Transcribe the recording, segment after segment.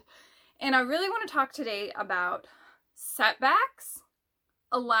And I really want to talk today about setbacks,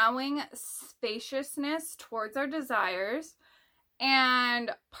 allowing spaciousness towards our desires,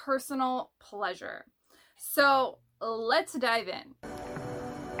 and personal pleasure. So let's dive in.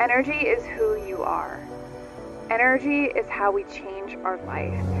 Energy is who you are. Energy is how we change our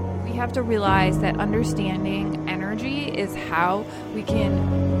life. We have to realize that understanding energy is how we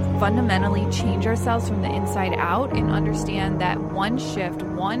can fundamentally change ourselves from the inside out and understand that one shift,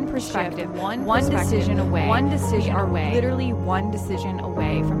 one perspective, one decision away, we are literally one decision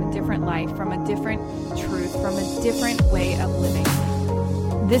away from a different life, from a different truth, from a different way of living.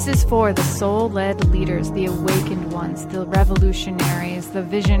 This is for the soul-led leaders, the awakened ones, the revolutionaries, the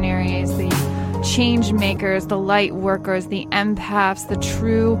visionaries, the change makers, the light workers, the empaths, the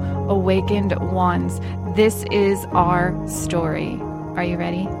true awakened ones. This is our story. Are you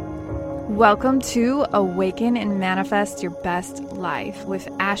ready? Welcome to Awaken and Manifest Your Best Life with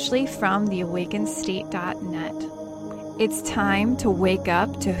Ashley from theawakenedstate.net. It's time to wake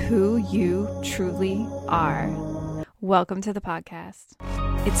up to who you truly are. Welcome to the podcast.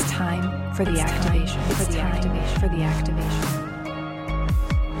 It's time for the activation.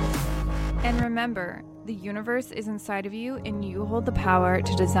 And remember, the universe is inside of you and you hold the power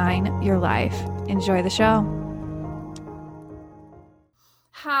to design your life. Enjoy the show.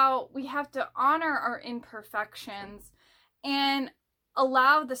 How we have to honor our imperfections and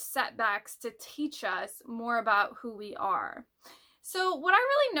allow the setbacks to teach us more about who we are. So what I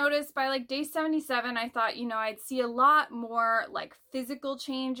really noticed by day 77, I thought, I'd see a lot more physical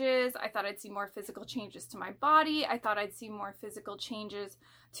changes. I thought I'd see more physical changes to my body. I thought I'd see more physical changes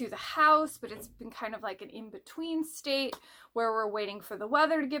to the house, but it's been kind of like an in-between state where we're waiting for the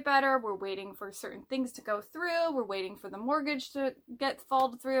weather to get better. We're waiting for certain things to go through. We're waiting for the mortgage to get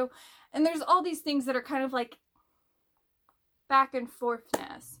followed through. And there's all these things that are kind of back and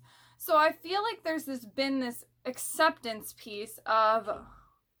forthness. So I feel like there's been this acceptance piece of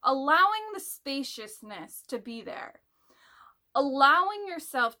allowing the spaciousness to be there, allowing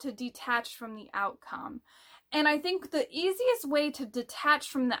yourself to detach from the outcome. And I think the easiest way to detach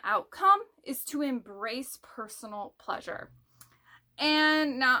from the outcome is to embrace personal pleasure.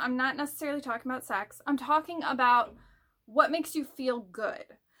 And now I'm not necessarily talking about sex. I'm talking about what makes you feel good.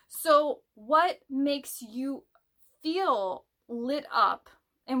 So what makes you feel lit up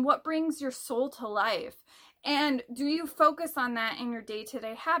and what brings your soul to life? And do you focus on that in your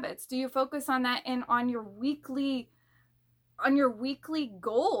day-to-day habits? Do you focus on that on your weekly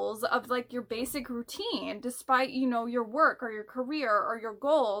goals of your basic routine, despite, your work or your career or your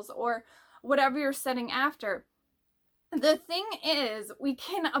goals or whatever you're setting after? The thing is, we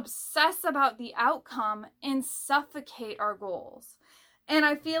can obsess about the outcome and suffocate our goals. And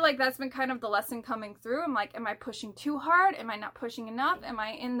I feel like that's been kind of the lesson coming through. I'm am I pushing too hard? Am I not pushing enough? Am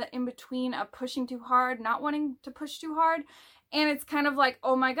I in the in-between of pushing too hard, not wanting to push too hard? And it's kind of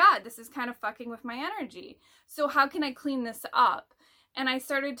oh my God, this is kind of fucking with my energy. So how can I clean this up? And I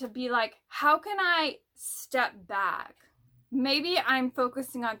started to be how can I step back? Maybe I'm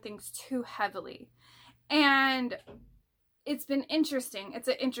focusing on things too heavily. And it's been interesting. It's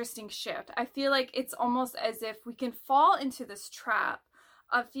an interesting shift. I feel like it's almost as if we can fall into this trap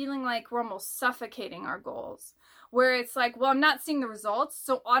of feeling like we're almost suffocating our goals, where it's well, I'm not seeing the results,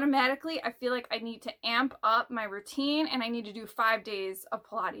 so automatically I feel like I need to amp up my routine and I need to do 5 days of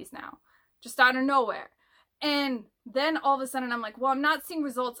Pilates now, just out of nowhere. And then all of a sudden I'm well, I'm not seeing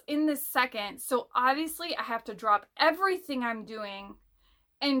results in this second, so obviously I have to drop everything I'm doing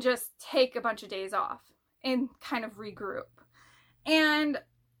and just take a bunch of days off and kind of regroup. And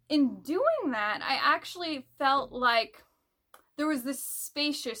in doing that, I actually felt there was this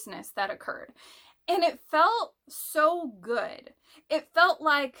spaciousness that occurred. And it felt so good. It felt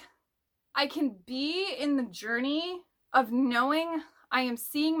like I can be in the journey of knowing I am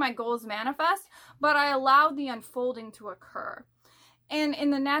seeing my goals manifest, but I allowed the unfolding to occur. And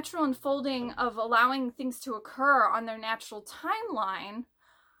in the natural unfolding of allowing things to occur on their natural timeline,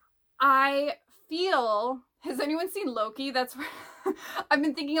 I feel... Has anyone seen Loki? That's where I've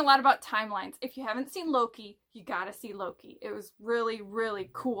been thinking a lot about timelines. If you haven't seen Loki, you gotta see Loki. It was really,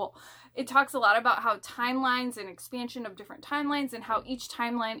 really cool. It talks a lot about how timelines and expansion of different timelines and how each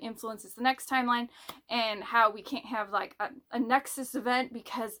timeline influences the next timeline and how we can't have a nexus event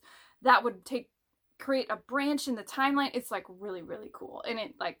because that would create a branch in the timeline. It's really, really cool. And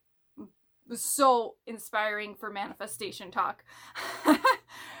it was so inspiring for manifestation talk.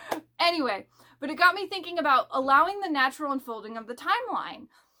 Anyway, but it got me thinking about allowing the natural unfolding of the timeline.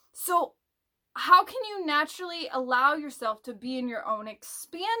 So how can you naturally allow yourself to be in your own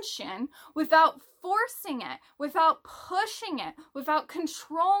expansion without forcing it, without pushing it, without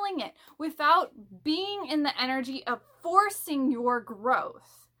controlling it, without being in the energy of forcing your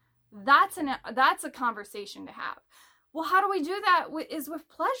growth? That's a conversation to have. Well, how do we do that? Is with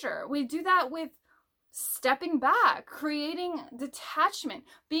pleasure. We do that with stepping back, creating detachment,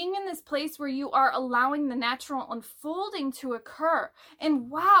 being in this place where you are allowing the natural unfolding to occur. And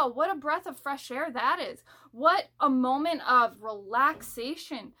wow, what a breath of fresh air that is. What a moment of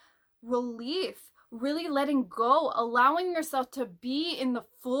relaxation, relief, really letting go, allowing yourself to be in the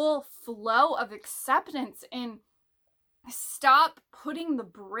full flow of acceptance and stop putting the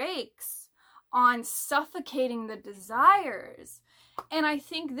brakes on suffocating the desires. And I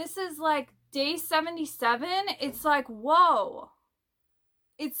think this is like day 77. It's like, whoa,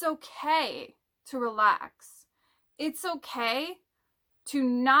 it's okay to relax. It's okay to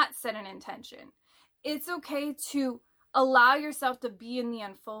not set an intention. It's okay to allow yourself to be in the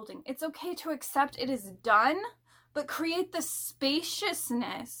unfolding. It's okay to accept it is done, but create the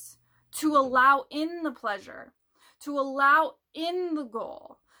spaciousness to allow in the pleasure, to allow in the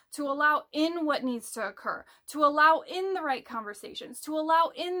goal, to allow in what needs to occur, to allow in the right conversations, to allow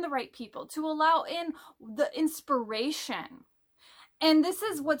in the right people, to allow in the inspiration. And this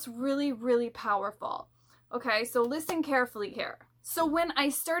is what's really, really powerful. Okay, so listen carefully here. So when I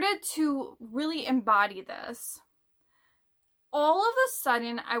started to really embody this, all of a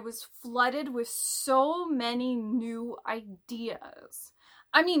sudden I was flooded with so many new ideas.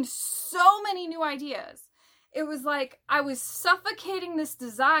 I mean, so many new ideas. It was like I was suffocating this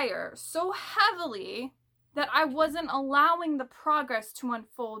desire so heavily that I wasn't allowing the progress to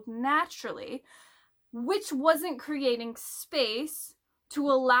unfold naturally, which wasn't creating space to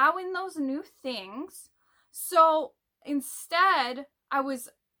allow in those new things. So instead, I was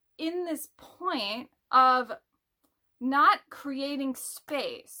in this point of not creating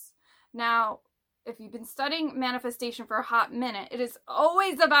space. Now, if you've been studying manifestation for a hot minute, it is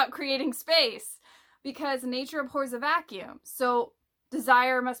always about creating space, because nature abhors a vacuum. So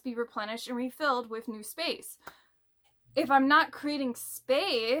desire must be replenished and refilled with new space. If I'm not creating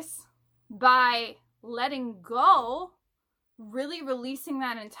space by letting go, really releasing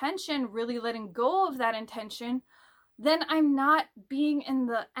that intention, really letting go of that intention, then I'm not being in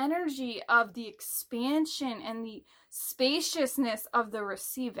the energy of the expansion and the spaciousness of the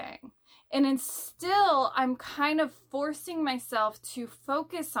receiving. And still, I'm kind of forcing myself to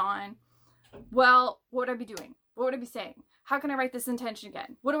focus on, well, what would I be doing? What would I be saying? How can I write this intention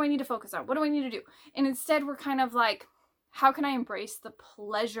again? What do I need to focus on? What do I need to do? And instead, we're kind of like, how can I embrace the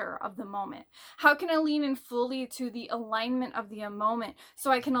pleasure of the moment? How can I lean in fully to the alignment of the moment so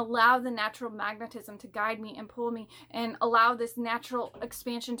I can allow the natural magnetism to guide me and pull me and allow this natural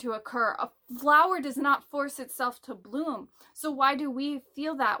expansion to occur? A flower does not force itself to bloom. So why do we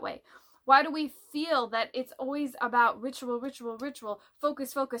feel that way? Why do we feel that it's always about ritual, ritual, ritual,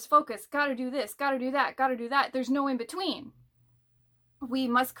 focus, focus, focus, gotta do this, gotta do that, gotta do that? There's no in between. We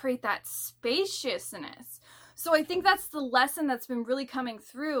must create that spaciousness. So I think that's the lesson that's been really coming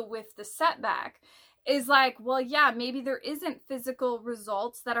through with the setback, is like, well, yeah, maybe there isn't physical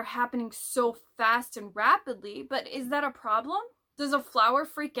results that are happening so fast and rapidly, but is that a problem? Does a flower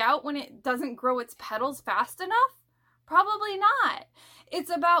freak out when it doesn't grow its petals fast enough? Probably not. It's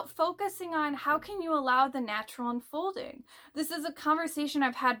about focusing on how can you allow the natural unfolding. This is a conversation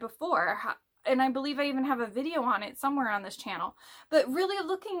I've had before, and I believe I even have a video on it somewhere on this channel. But really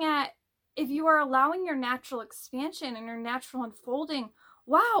looking at, if you are allowing your natural expansion and your natural unfolding,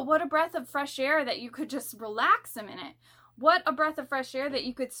 wow, what a breath of fresh air that you could just relax a minute. What a breath of fresh air that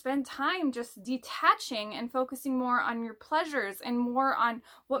you could spend time just detaching and focusing more on your pleasures and more on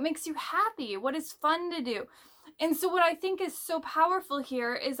what makes you happy, what is fun to do. And so what I think is so powerful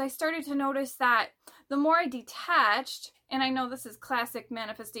here is I started to notice that the more I detached, and I know this is classic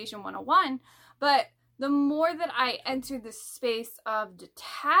manifestation 101, but the more that I entered this space of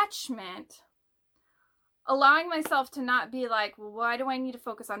detachment, allowing myself to not be like, well, why do I need to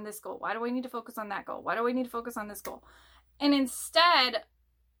focus on this goal? Why do I need to focus on that goal? Why do I need to focus on this goal? And instead,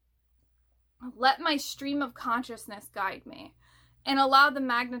 let my stream of consciousness guide me and allow the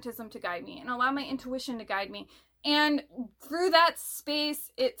magnetism to guide me and allow my intuition to guide me. And through that space,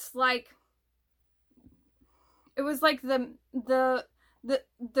 it's like, it was like the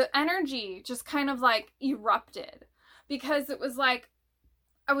energy just kind of like erupted, because it was like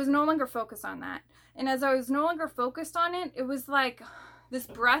I was no longer focused on that. And as I was no longer focused on it, it was like this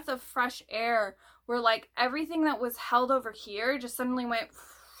breath of fresh air where like everything that was held over here just suddenly went.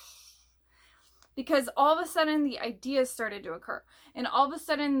 because all of a sudden the ideas started to occur, and all of a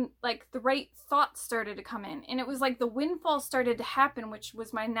sudden like the right thoughts started to come in, and it was like the windfall started to happen, which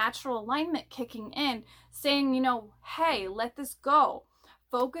was my natural alignment kicking in, saying, you know, hey, let this go.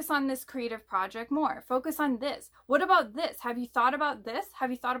 Focus on this creative project more. Focus on this. What about this? Have you thought about this? Have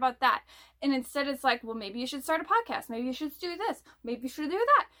you thought about that? And instead it's like, well, maybe you should start a podcast. Maybe you should do this. Maybe you should do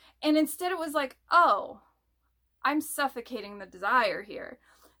that. And instead it was like, oh, I'm suffocating the desire here.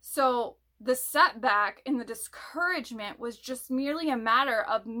 So the setback and the discouragement was just merely a matter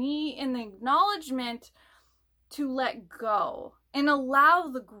of me in the acknowledgement to let go and allow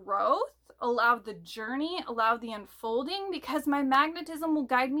the growth, allow the journey, allow the unfolding, because my magnetism will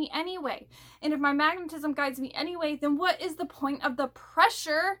guide me anyway. And if my magnetism guides me anyway, then what is the point of the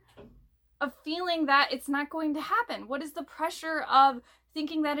pressure of feeling that it's not going to happen? What is the pressure of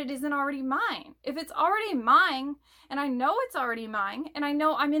thinking that it isn't already mine? If it's already mine, and I know it's already mine, and I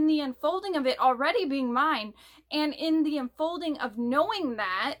know I'm in the unfolding of it already being mine, and in the unfolding of knowing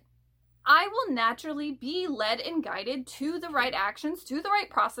that, I will naturally be led and guided to the right actions, to the right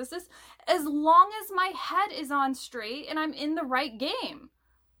processes, as long as my head is on straight and I'm in the right game.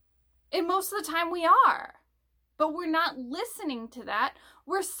 And most of the time we are. But we're not listening to that.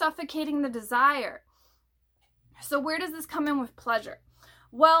 We're suffocating the desire. So where does this come in with pleasure?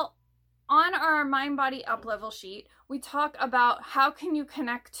 Well, on our mind body up level sheet, we talk about how can you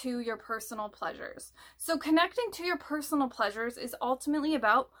connect to your personal pleasures. So connecting to your personal pleasures is ultimately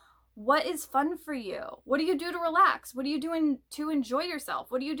about what is fun for you? What do you do to relax? What are you doing to enjoy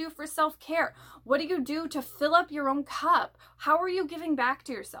yourself? What do you do for self-care? What do you do to fill up your own cup? How are you giving back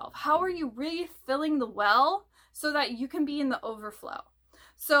to yourself? How are you refilling the well so that you can be in the overflow?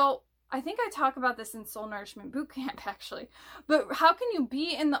 So I think I talk about this in Soul Nourishment Bootcamp actually, but how can you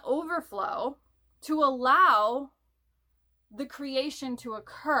be in the overflow to allow the creation to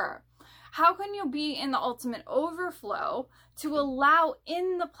occur? How can you be in the ultimate overflow to allow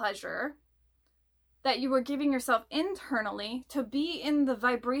in the pleasure that you are giving yourself internally to be in the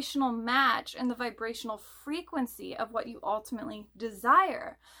vibrational match and the vibrational frequency of what you ultimately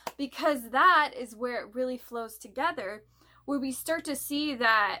desire? Because that is where it really flows together, where we start to see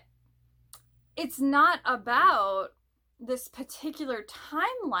that it's not about this particular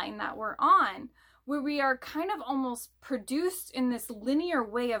timeline that we're on, where we are kind of almost produced in this linear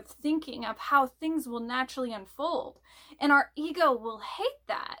way of thinking of how things will naturally unfold. And our ego will hate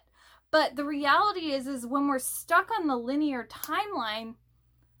that. But the reality is when we're stuck on the linear timeline,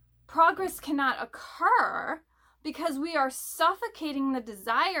 progress cannot occur because we are suffocating the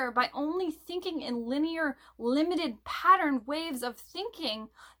desire by only thinking in linear, limited pattern waves of thinking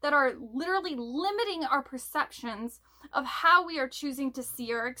that are literally limiting our perceptions of how we are choosing to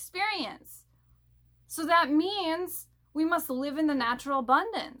see or experience. So that means we must live in the natural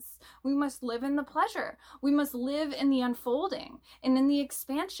abundance. We must live in the pleasure. We must live in the unfolding and in the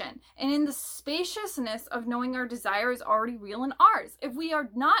expansion and in the spaciousness of knowing our desire is already real and ours. If we are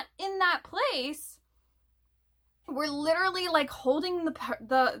not in that place, we're literally like holding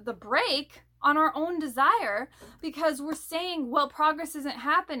the brake on our own desire because we're saying, well, progress isn't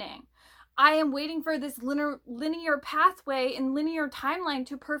happening. I am waiting for this linear pathway and linear timeline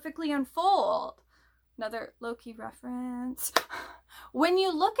to perfectly unfold. Another low-key reference. When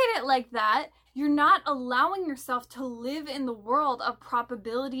you look at it like that, you're not allowing yourself to live in the world of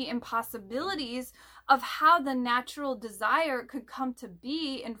probability and possibilities of how the natural desire could come to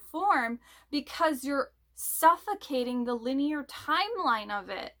be and form, because you're suffocating the linear timeline of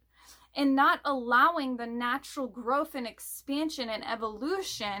it and not allowing the natural growth and expansion and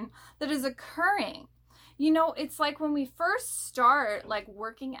evolution that is occurring. You know, it's like when we first start like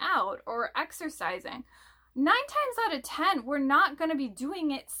working out or exercising, 9 times out of 10, we're not going to be doing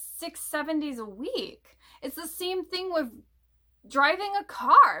it 6-7 days a week. It's the same thing with driving a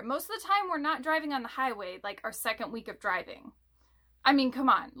car. Most of the time we're not driving on the highway like our second week of driving. I mean, come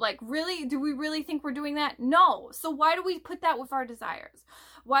on, like really, do we really think we're doing that? No. So why do we put that with our desires?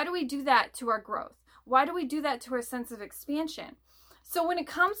 Why do we do that to our growth? Why do we do that to our sense of expansion? So when it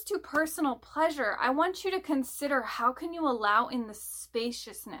comes to personal pleasure, I want you to consider, how can you allow in the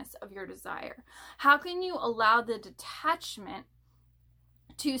spaciousness of your desire? How can you allow the detachment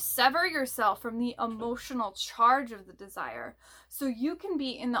to sever yourself from the emotional charge of the desire so you can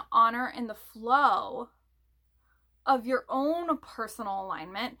be in the honor and the flow of your own personal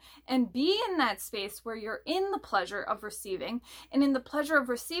alignment and be in that space where you're in the pleasure of receiving. And in the pleasure of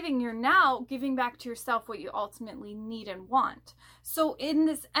receiving, you're now giving back to yourself what you ultimately need and want. So in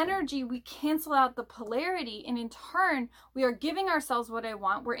this energy, we cancel out the polarity, and in turn, we are giving ourselves what I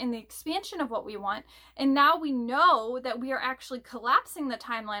want. We're in the expansion of what we want. And now we know that we are actually collapsing the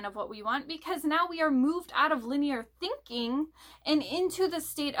timeline of what we want, because now we are moved out of linear thinking and into the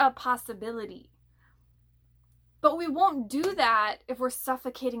state of possibility. But we won't do that if we're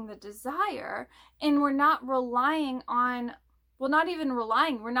suffocating the desire and we're not relying on, well, not even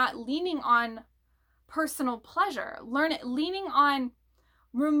relying, we're not leaning on personal pleasure, leaning on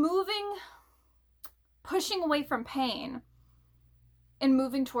pushing away from pain and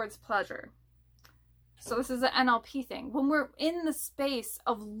moving towards pleasure. So this is an NLP thing. When we're in the space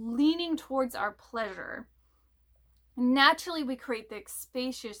of leaning towards our pleasure, naturally we create the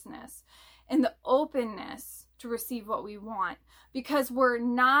spaciousness and the openness to receive what we want, because we're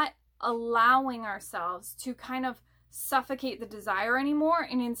not allowing ourselves to kind of suffocate the desire anymore,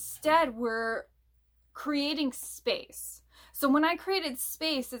 and instead we're creating space. So when I created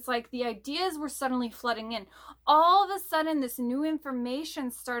space, it's like the ideas were suddenly flooding in. All of a sudden, this new information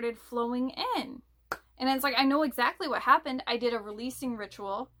started flowing in. And it's like, I know exactly what happened. I did a releasing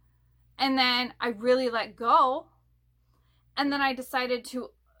ritual, and then I really let go. And then I decided to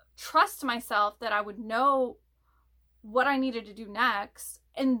trust myself that I would know what I needed to do next.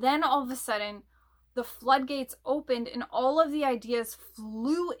 And then all of a sudden, the floodgates opened and all of the ideas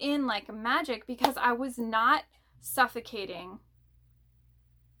flew in like magic, because I was not suffocating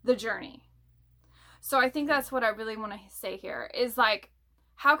the journey. So I think that's what I really want to say here is like,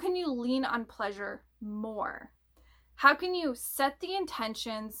 how can you lean on pleasure more? How can you set the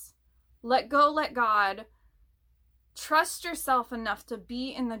intentions, let go, let God, trust yourself enough to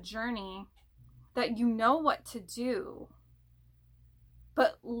be in the journey that you know what to do,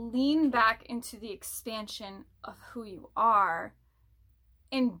 but lean back into the expansion of who you are,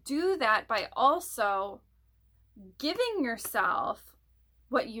 and do that by also giving yourself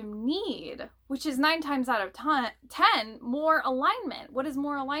what you need, which is 9 times out of 10, more alignment. What is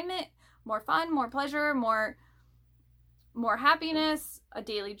more alignment? More fun, more pleasure, more happiness, a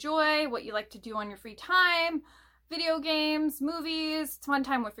daily joy, what you like to do on your free time, video games, movies, fun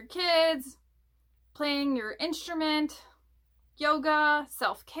time with your kids, playing your instrument, yoga,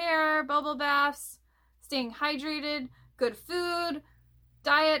 self-care, bubble baths, staying hydrated, good food,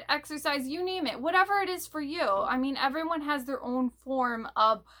 diet, exercise, you name it, whatever it is for you. I mean, everyone has their own form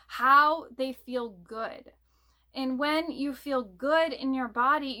of how they feel good. And when you feel good in your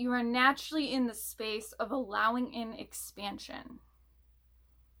body, you are naturally in the space of allowing in expansion.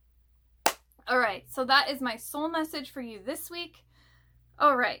 All right, so that is my soul message for you this week.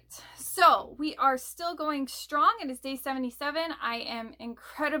 All right, so we are still going strong. It is day 77. I am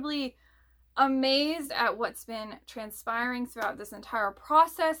incredibly amazed at what's been transpiring throughout this entire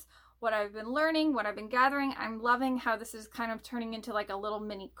process, what I've been learning, what I've been gathering. I'm loving how this is kind of turning into like a little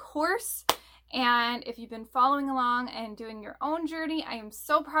mini course. And if you've been following along and doing your own journey, I am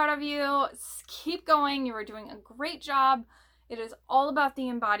so proud of you. Keep going. You are doing a great job. It is all about the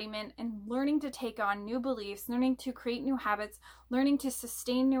embodiment and learning to take on new beliefs, learning to create new habits, learning to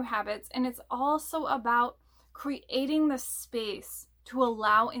sustain new habits. And it's also about creating the space to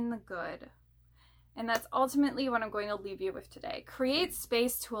allow in the good. And that's ultimately what I'm going to leave you with today. Create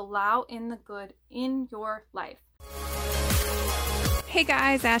space to allow in the good in your life. Hey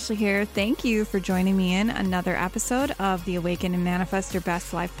guys, Ashley here. Thank you for joining me in another episode of the Awaken and Manifest Your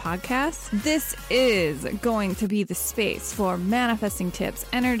Best Life podcast. This is going to be the space for manifesting tips,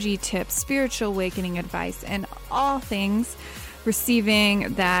 energy tips, spiritual awakening advice, and all things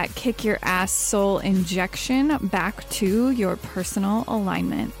receiving that kick your ass soul injection back to your personal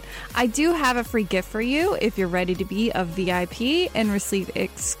alignment. I do have a free gift for you if you're ready to be a VIP and receive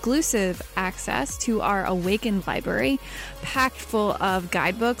exclusive access to our Awakened library, packed full of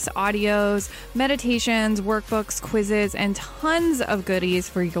guidebooks, audios, meditations, workbooks, quizzes, and tons of goodies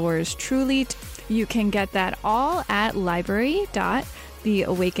for yours truly. You can get that all at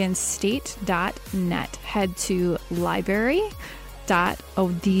library.theawakenedstate.net. Head to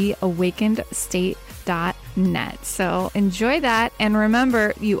library.theawakenedstate.net. So enjoy that, and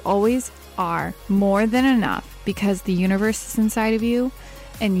remember, you always are more than enough, because the universe is inside of you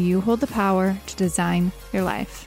and you hold the power to design your life.